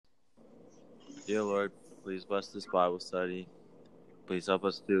Dear Lord, please bless this Bible study. Please help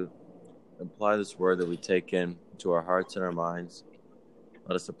us to apply this word that we take in to our hearts and our minds.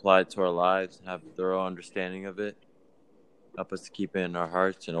 Let us apply it to our lives and have a thorough understanding of it. Help us to keep it in our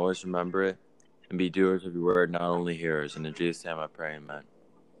hearts and always remember it and be doers of your word, not only hearers. And in Jesus' name I pray, amen.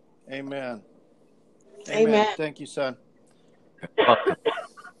 Amen. Amen. Thank you, son.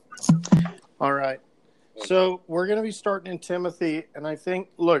 All right. So we're going to be starting in Timothy, and I think,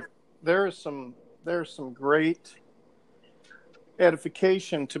 look, there's some great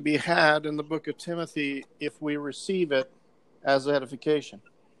edification to be had in the book of Timothy if we receive it as edification.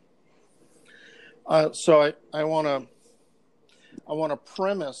 So I want to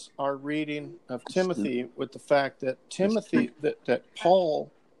premise our reading of Timothy with the fact that that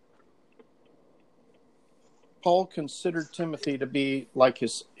Paul considered Timothy to be like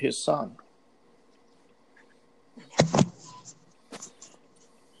his son.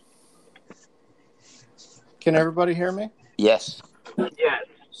 Can everybody hear me? Yes. Yes.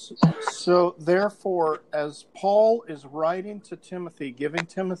 So therefore, as Paul is writing to Timothy, giving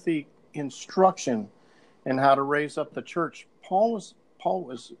Timothy instruction in how to raise up the church, Paul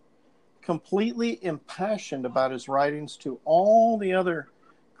was completely impassioned about his writings to all the other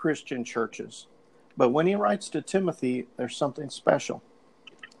Christian churches. But when he writes to Timothy, there's something special.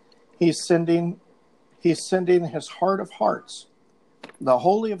 He's sending his heart of hearts, the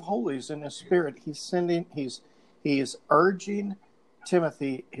Holy of Holies in his spirit. He's urging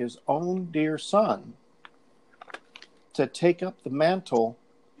Timothy, his own dear son, to take up the mantle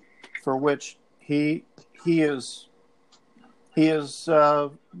for which he's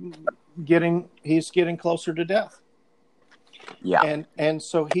getting closer to death. Yeah. And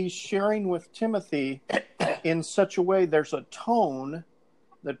so he's sharing with Timothy in such a way. There's a tone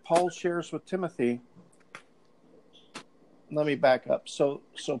that Paul shares with Timothy. Let me back up. So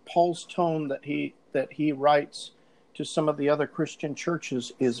Paul's tone that he writes to some of the other Christian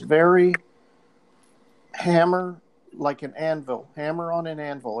churches is very hammer, like an anvil, hammer on an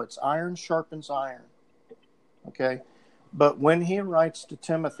anvil. It's iron sharpens iron. Okay? But when he writes to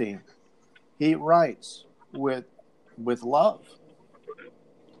Timothy, he writes with love.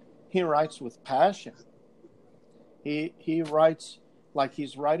 He writes with passion. He writes like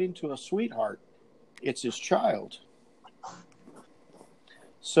he's writing to a sweetheart. It's his child.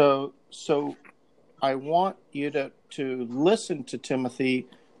 So I want you to listen to Timothy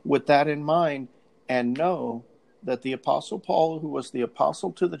with that in mind and know that the Apostle Paul, who was the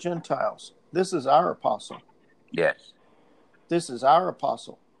apostle to the Gentiles, this is our apostle. Yes. This is our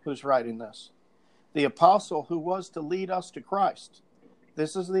apostle who's writing this. The apostle who was to lead us to Christ.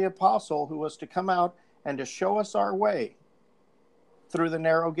 This is the apostle who was to come out and to show us our way through the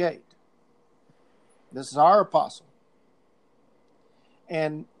narrow gate. This is our apostle.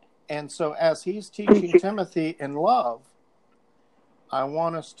 And so as he's teaching Timothy in love, I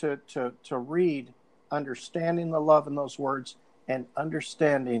want us to read, understanding the love in those words and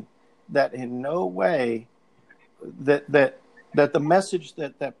understanding that in no way that the message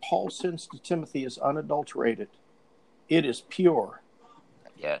that Paul sends to Timothy is unadulterated. It is pure.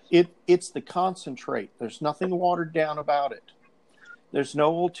 Yes. It's the concentrate. There's nothing watered down about it. There's no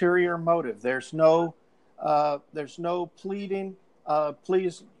ulterior motive. There's no pleading.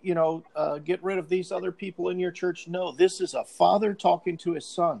 Please, get rid of these other people in your church. No, this is a father talking to his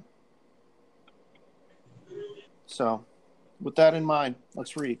son. So, with that in mind,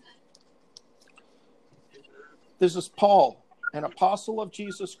 let's read. This is Paul, an apostle of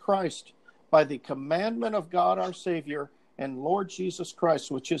Jesus Christ, by the commandment of God our Savior and Lord Jesus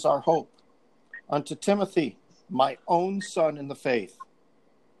Christ, which is our hope, unto Timothy, my own son in the faith.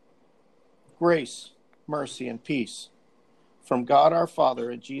 Grace, mercy, and peace from God our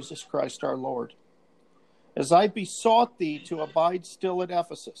Father and Jesus Christ our Lord. As I besought thee to abide still at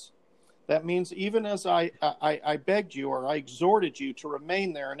Ephesus, that means even as I begged you or I exhorted you to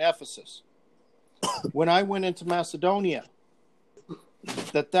remain there in Ephesus, when I went into Macedonia,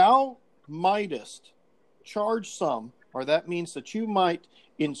 that thou mightest charge some, or that means that you might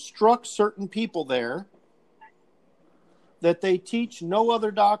instruct certain people there, that they teach no other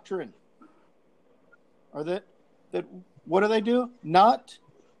doctrine, or that what do? Not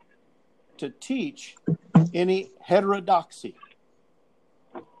to teach any heterodoxy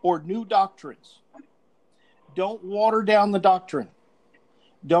or new doctrines. Don't water down the doctrine.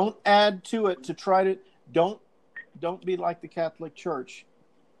 Don't add to it to try to don't be like the Catholic Church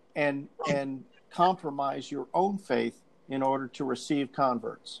and compromise your own faith in order to receive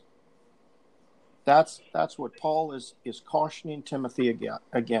converts. That's what Paul is cautioning Timothy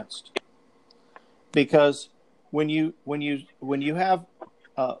against. Because when you have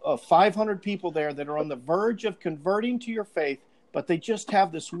 500 people there that are on the verge of converting to your faith, but they just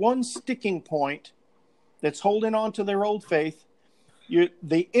have this one sticking point that's holding on to their old faith.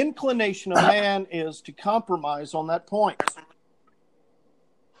 The inclination of man is to compromise on that point.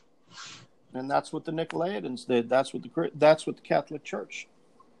 And that's what the Nicolaitans did. That's what the Catholic Church.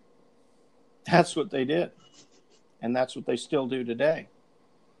 That's what they did. And that's what they still do today.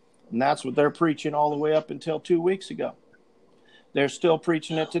 And that's what they're preaching all the way up until 2 weeks ago. They're still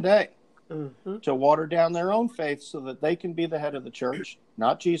preaching it today. Mm-hmm. To water down their own faith so that they can be the head of the church,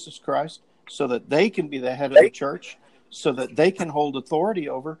 not Jesus Christ, so that they can be the head of the church, so that they can hold authority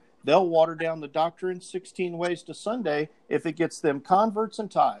over. They'll water down the doctrine 16 ways to Sunday if it gets them converts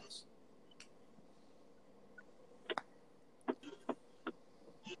and tithes.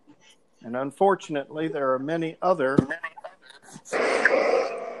 And unfortunately, there are many other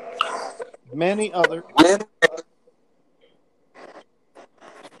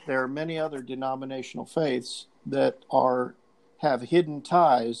denominational faiths that have hidden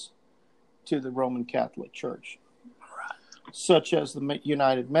ties to the Roman Catholic Church, such as the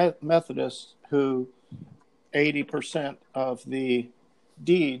United Methodists, who 80% of the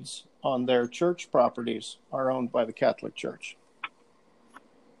deeds on their church properties are owned by the Catholic Church.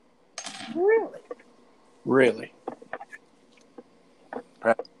 Really.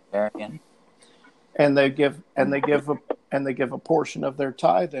 Presbyterian. And they give a portion of their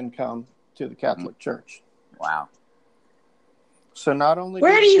tithe income to the Catholic Church. Wow. So not only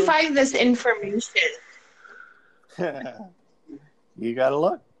where do you find this information? You got to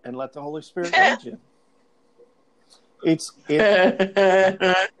look and let the Holy Spirit lead you. It's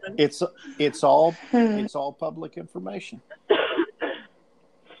all public information.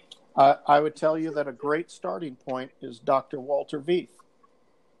 I would tell you that a great starting point is Dr. Walter Veith.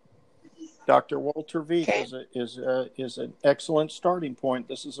 Dr. Walter Veith is an excellent starting point.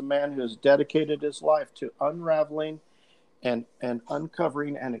 This is a man who has dedicated his life to unraveling and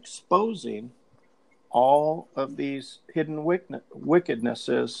uncovering and exposing all of these hidden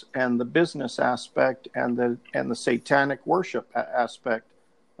wickednesses and the business aspect and the satanic worship aspect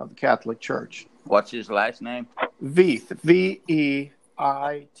of the Catholic Church. What's his last name? Veith, Veith.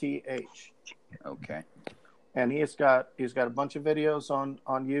 Okay. And he's got a bunch of videos on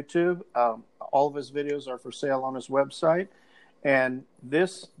YouTube. All of his videos are for sale on his website. And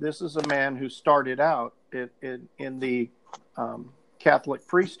this is a man who started out in the Catholic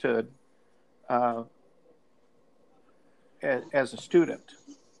priesthood as a student.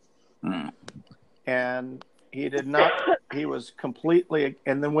 And he was completely,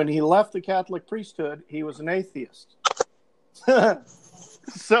 and then when he left the Catholic priesthood, he was an atheist.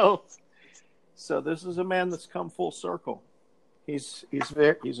 So this is a man that's come full circle. He's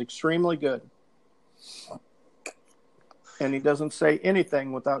extremely good. And he doesn't say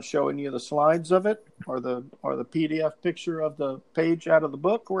anything without showing you the slides of it or the PDF picture of the page out of the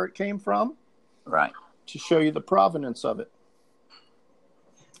book where it came from. Right. To show you the provenance of it.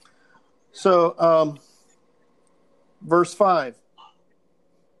 So, verse 5.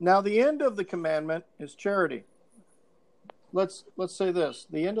 Now the end of the commandment is charity. Let's say this.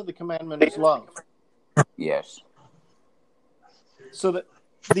 The end of the commandment is love. Yes. So that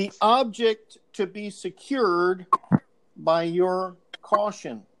the object to be secured by your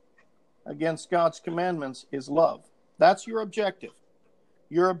caution against God's commandments is love. That's your objective.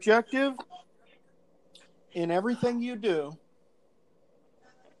 Your objective in everything you do,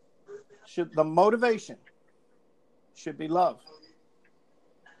 the motivation should be love.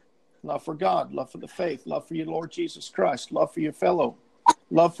 Love for God, love for the faith, love for your Lord Jesus Christ, love for your fellow,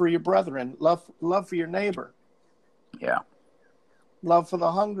 love for your brethren, love for your neighbor. Yeah. Love for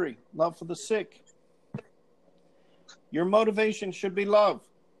the hungry, love for the sick. Your motivation should be love.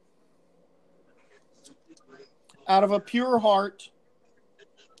 Out of a pure heart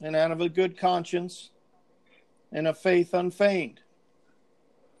and out of a good conscience and a faith unfeigned,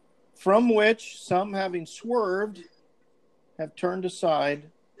 from which some, having swerved, have turned aside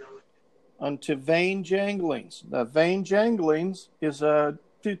unto vain janglings. The vain janglings is a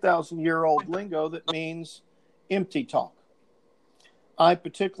 2,000-year-old lingo that means empty talk. I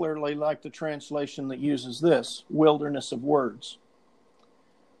particularly like the translation that uses this, wilderness of words.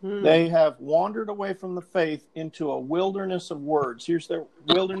 They have wandered away from the faith into a wilderness of words. Here's their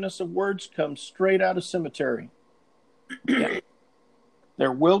wilderness of words, comes straight out of cemetery.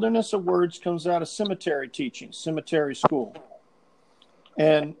 Their wilderness of words comes out of cemetery teaching, cemetery school.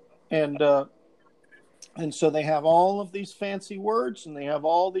 And so they have all of these fancy words, and they have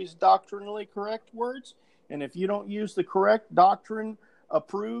all these doctrinally correct words. And if you don't use the correct doctrine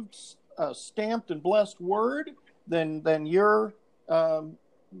approved, stamped and blessed word, then you're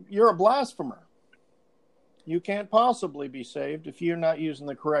you're a blasphemer. You can't possibly be saved if you're not using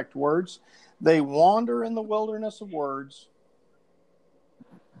the correct words. They wander in the wilderness of words.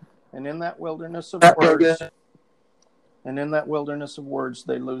 And in that wilderness of words,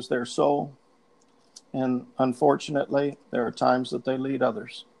 they lose their soul. And unfortunately, there are times that they lead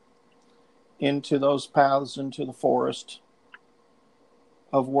others into those paths, into the forest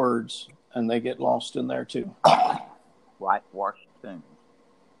of words, and they get lost in there too. Whitewashed things.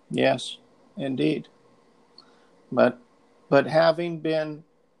 Yes, indeed. But having been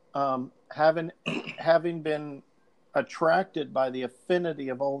attracted by the affinity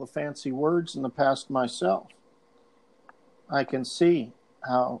of all the fancy words in the past myself, I can see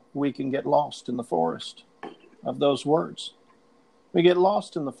how we can get lost in the forest of those words. We get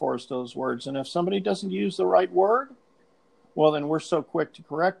lost in the forest of those words, and if somebody doesn't use the right word, well, then we're so quick to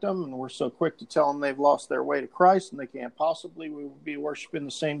correct them, and we're so quick to tell them they've lost their way to Christ, and they can't possibly be worshiping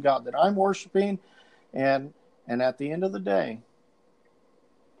the same God that I'm worshiping, and at the end of the day,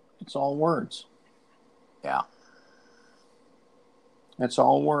 it's all words. Yeah. It's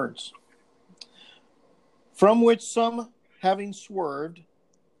all words. From which some, having swerved,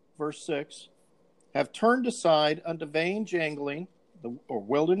 verse 6, have turned aside unto vain jangling, or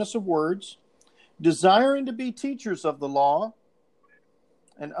wilderness of words, desiring to be teachers of the law,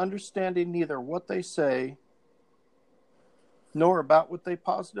 and understanding neither what they say, nor about what they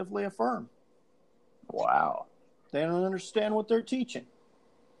positively affirm. Wow. They don't understand what they're teaching.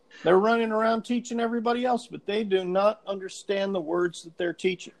 They're running around teaching everybody else, but they do not understand the words that they're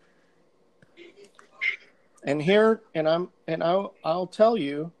teaching. And I'll tell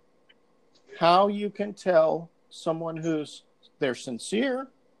you how you can tell someone they're sincere.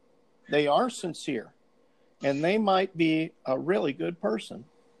 They are sincere, and they might be a really good person.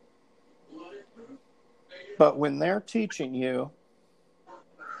 But when they're teaching you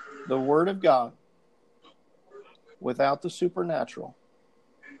the Word of God without the supernatural,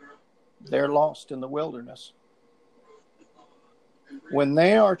 they're lost in the wilderness. When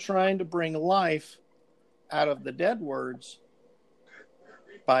they are trying to bring life out of the dead words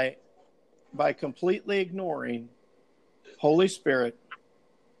by completely ignoring Holy Spirit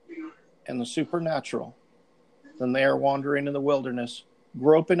and the supernatural, then they are wandering in the wilderness,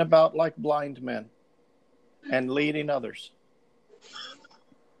 groping about like blind men and leading others.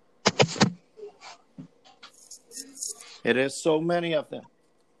 It is so many of them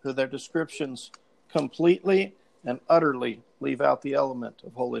who their descriptions completely and utterly leave out the element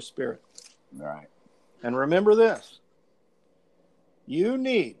of Holy Spirit. Right. And remember this: you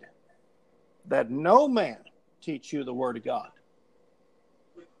need that no man teach you the Word of God.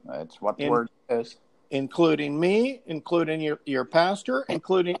 That's what the Word says. Including me, including your pastor,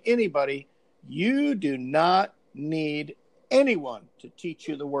 including anybody. You do not need anyone to teach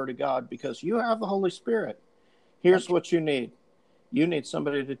you the Word of God, because you have the Holy Spirit. Here's what you need. You need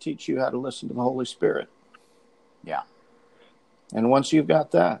somebody to teach you how to listen to the Holy Spirit. Yeah. And once you've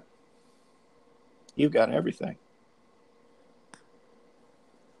got that, you've got everything.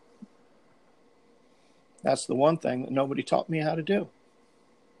 That's the one thing that nobody taught me how to do.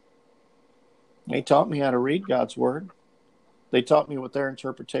 They taught me how to read God's Word. They taught me what their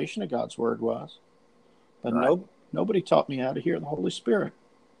interpretation of God's Word was. But nobody taught me how to hear the Holy Spirit,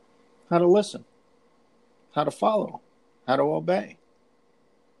 how to listen, how to follow, how to obey.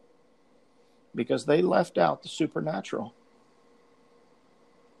 Because they left out the supernatural.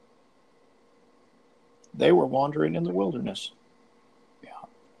 They were wandering in the wilderness. Yeah,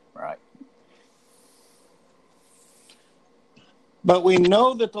 right. But we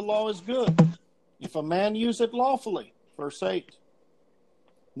know that the law is good if a man use it lawfully. Verse 8.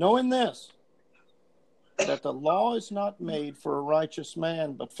 Knowing this, that the law is not made for a righteous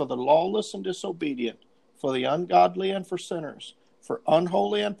man, but for the lawless and disobedient, for the ungodly and for sinners, for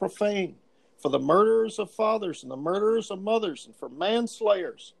unholy and profane, for the murderers of fathers and the murderers of mothers, and for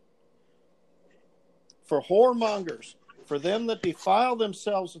manslayers, for whoremongers, for them that defile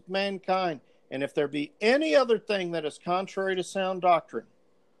themselves with mankind, and if there be any other thing that is contrary to sound doctrine,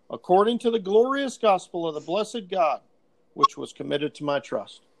 according to the glorious gospel of the blessed God, which was committed to my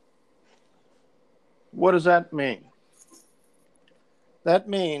trust. What does that mean? That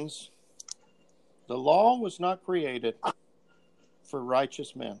means the law was not created for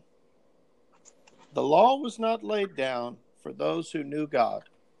righteous men. The law was not laid down for those who knew God,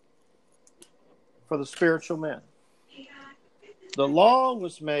 for the spiritual men. The law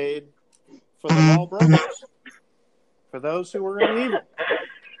was made for the lawbreakers, for those who were in evil,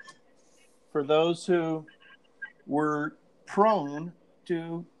 for those who were prone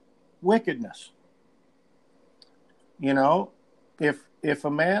to wickedness. You know, if if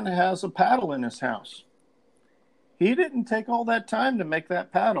a man has a paddle in his house, he didn't take all that time to make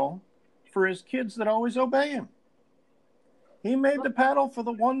that paddle for his kids that always obey him. He made the paddle for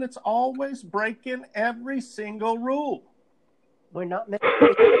the one that's always breaking every single rule. We're not making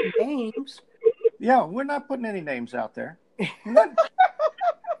names. Yeah, we're not putting any names out there.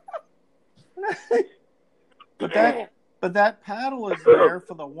 But that paddle is there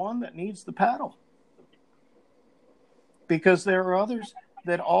for the one that needs the paddle. Because there are others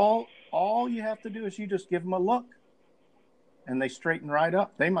that all you have to do is you just give them a look. And they straighten right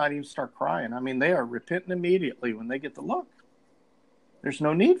up. They might even start crying. I mean, they are repenting immediately when they get the look. There's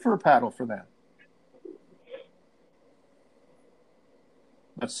no need for a paddle for them.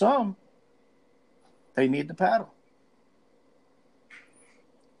 But some, they need the paddle.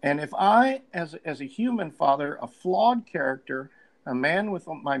 And if I, as a human, Father, a flawed character, a man with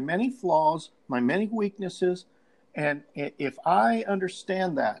my many flaws, my many weaknesses, and if I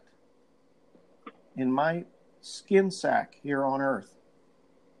understand that in my skin sack here on earth,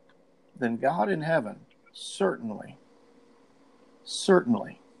 then God in heaven certainly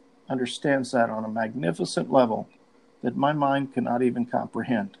understands that on a magnificent level that my mind cannot even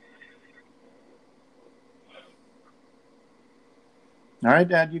comprehend. All right,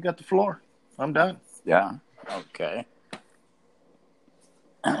 Dad, you got the floor. I'm done. Yeah. Okay.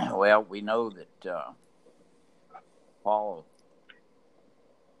 Well, we know that Paul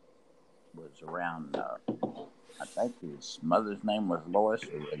was around, I think his mother's name was Lois,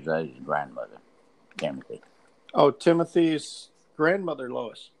 or was that his grandmother, Timothy? Oh, Timothy's grandmother,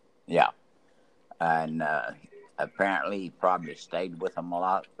 Lois. Yeah. And apparently he probably stayed with him a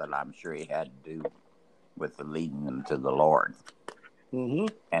lot, but I'm sure he had to do with the leading them to the Lord. Mm-hmm.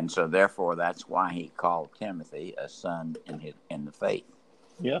 And so therefore that's why he called Timothy a son in the faith.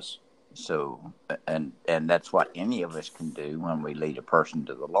 Yes. So, and that's what any of us can do when we lead a person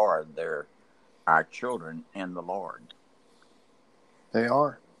to the Lord. They're our children in the Lord. They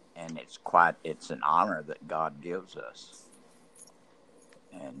are. And it's an honor that God gives us.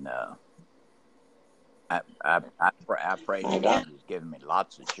 And I pray to God He's given me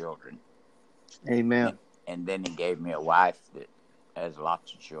lots of children. Amen. And then He gave me a wife that has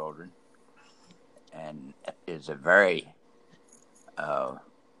lots of children and is a very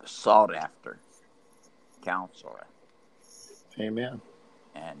sought after counselor. Amen.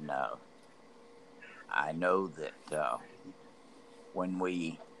 And I know that when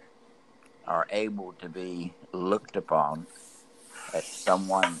we are able to be looked upon as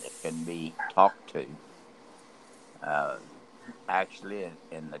someone that can be talked to, actually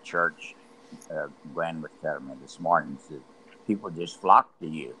in the church, Gwen was telling me this morning, said, people just flock to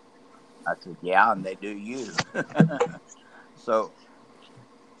you. I said, yeah, and they do you. So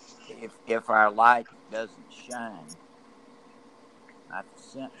if our light doesn't shine, I've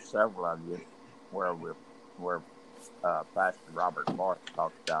sent several of you where Pastor Robert Morris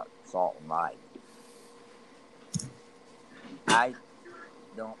talks about salt and light. I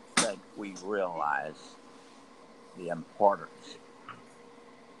don't think we realize the importance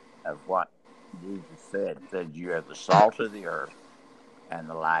of what Jesus said. Said you are the salt of the earth and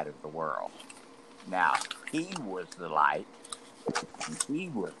the light of the world. Now, he was the light and he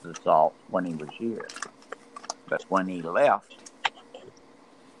was the salt when he was here. But when he left,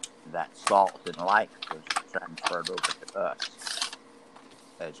 that salt and light was transferred over to us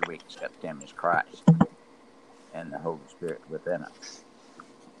as we accept him as Christ and the Holy Spirit within us.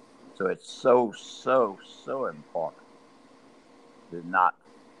 So it's so important to not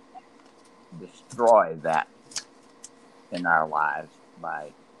destroy that in our lives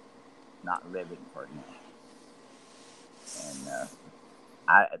by not living for him.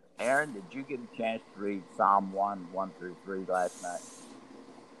 And Aaron, did you get a chance to read Psalm 1:1-3 last night?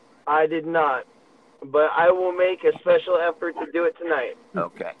 I did not, but I will make a special effort to do it tonight.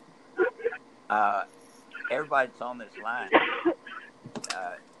 Okay. Everybody that's on this line,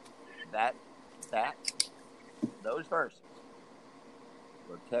 those verses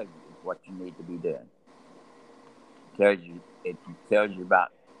will tell you what you need to be doing. It tells you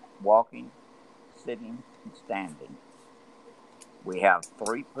about walking, sitting, and standing. We have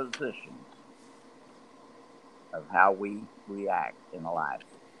 3 positions of how we react in life.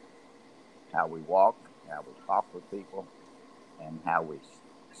 How we walk, how we talk with people, and how we,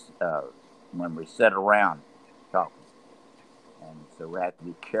 when we sit around talking. And so we have to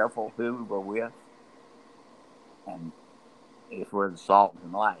be careful who we're with. And if we're the salt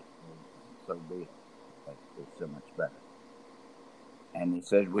and light, so be it. It's so much better. And he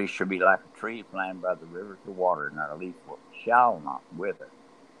says we should be like a tree planted by the rivers of water, and our leaf shall not wither.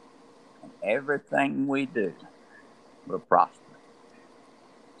 And everything we do will prosper.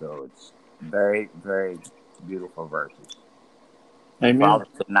 So it's very, very beautiful verses. Amen. Father,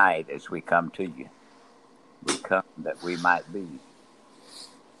 tonight as we come to you, we come that we might be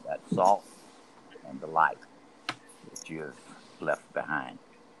that salt and the light that you have left behind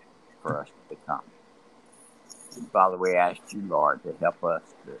for us to become. And Father, we ask you, Lord, to help us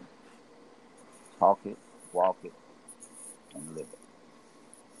to talk it, walk it, and live it.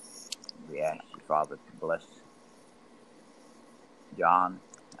 We ask you, Father, to bless John.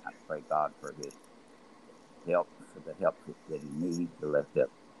 I pray, God, for his help, for the help that he needs to lift up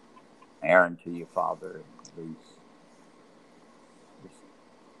Aaron to you, Father, and please just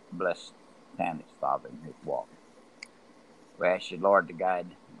bless Tanis, Father, in his walk. We ask you, Lord, to guide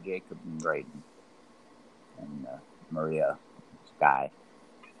Jacob and Braden and Maria, Sky.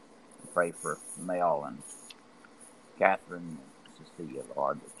 I pray for Mel and Catherine and Cecilia,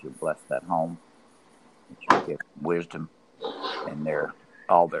 Lord, that you bless that home, that you give wisdom in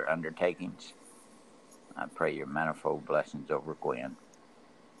all their undertakings. I pray your manifold blessings over Gwen.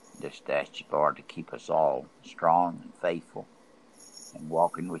 Just ask you, Lord, to keep us all strong and faithful and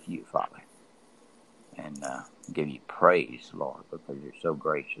walking with you, Father. And give you praise, Lord, because you're so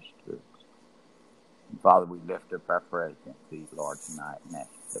gracious to us. And Father, we lift up our president to you, Lord, tonight and ask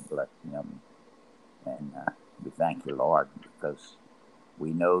you to bless him. And we thank you, Lord, because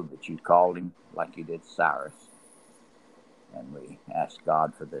we know that you called him like you did Cyrus. And we ask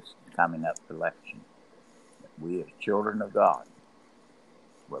God for this coming up election, that we as children of God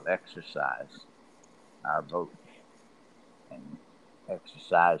will exercise our vote and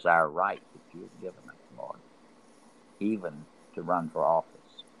exercise our right that you have given us, Lord, even to run for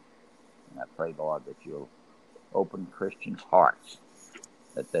office. And I pray, Lord, that you'll open Christians' hearts,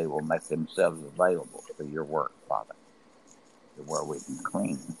 that they will make themselves available for your work, Father, to where we can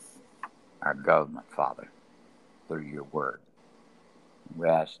clean our government, Father, through your word. We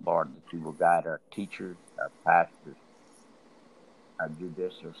ask, Lord, that you will guide our teachers, our pastors, our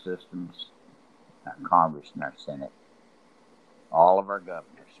judicial systems, our Congress and our Senate, all of our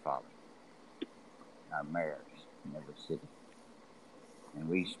governors, Father, our mayors in every city. And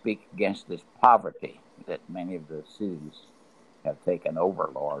we speak against this poverty that many of the cities have taken over,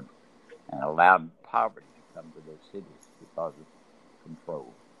 Lord, and allowed poverty to come to those cities because of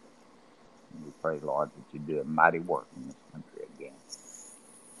control. And we pray, Lord, that you do a mighty work in this country again.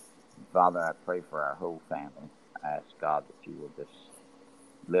 And Father, I pray for our whole family. I ask, God, that you will just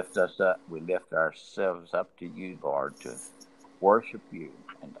lift us up. We lift ourselves up to you, Lord, to worship you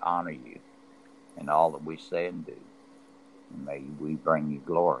and honor you in all that we say and do. And may we bring you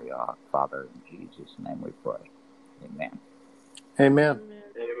glory, Father. In Jesus' name we pray. Amen. Amen.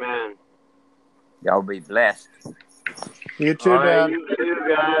 Amen. Y'all be blessed. You too, All right, Dad. you too,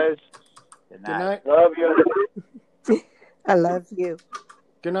 guys. Good Good night. night. Love you. I love you.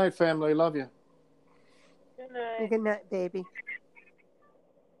 Good night, family. Love you. Good night. Good night, baby.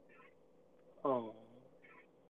 Oh.